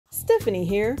Stephanie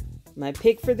here. My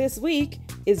pick for this week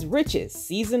is Riches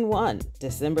Season 1,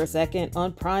 December 2nd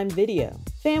on Prime Video.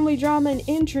 Family drama and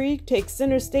intrigue takes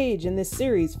center stage in this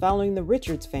series following the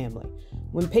Richards family.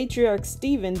 When patriarch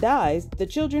Stephen dies, the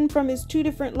children from his two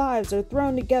different lives are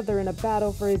thrown together in a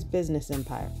battle for his business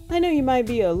empire. I know you might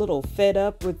be a little fed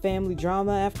up with family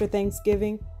drama after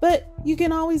Thanksgiving, but you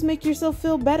can always make yourself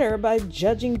feel better by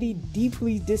judging the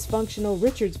deeply dysfunctional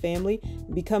Richards family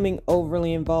and becoming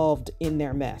overly involved in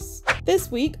their mess.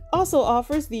 This week also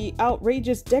offers the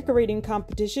outrageous decorating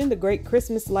competition, The Great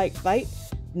Christmas Light Fight,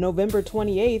 November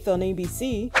 28th on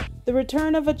ABC, the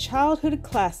return of a childhood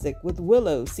classic with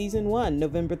Willow Season 1,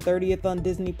 November 30th on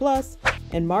Disney+,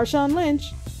 and Marshawn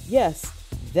Lynch, yes,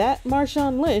 that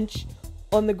Marshawn Lynch,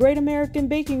 on the Great American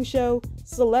Baking Show,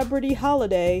 Celebrity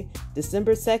Holiday,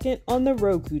 December 2nd on the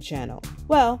Roku channel.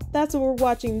 Well, that's what we're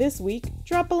watching this week.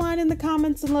 Drop a line in the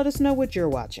comments and let us know what you're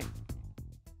watching.